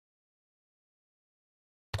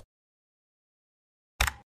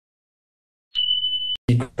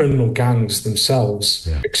criminal gangs themselves,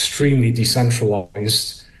 extremely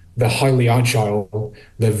decentralized. They're highly agile.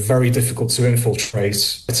 They're very difficult to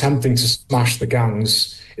infiltrate. Attempting to smash the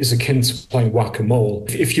gangs is akin to playing whack-a-mole.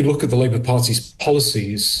 If you look at the Labour Party's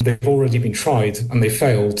policies, they've already been tried and they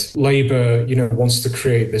failed. Labour, wants to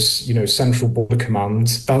create this, central border command.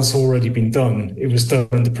 That's already been done. It was done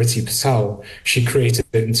under Priti Patel. She created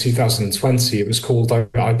it in 2020. It was called,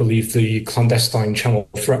 I believe, the Clandestine Channel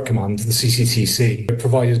Threat Command, the CCTC. It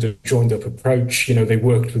provided a joined-up approach. They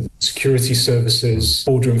worked with security services,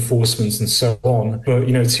 border enforcement, and so on. But,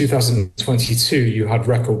 2022, you had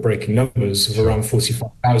record-breaking numbers of around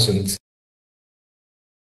 45,000.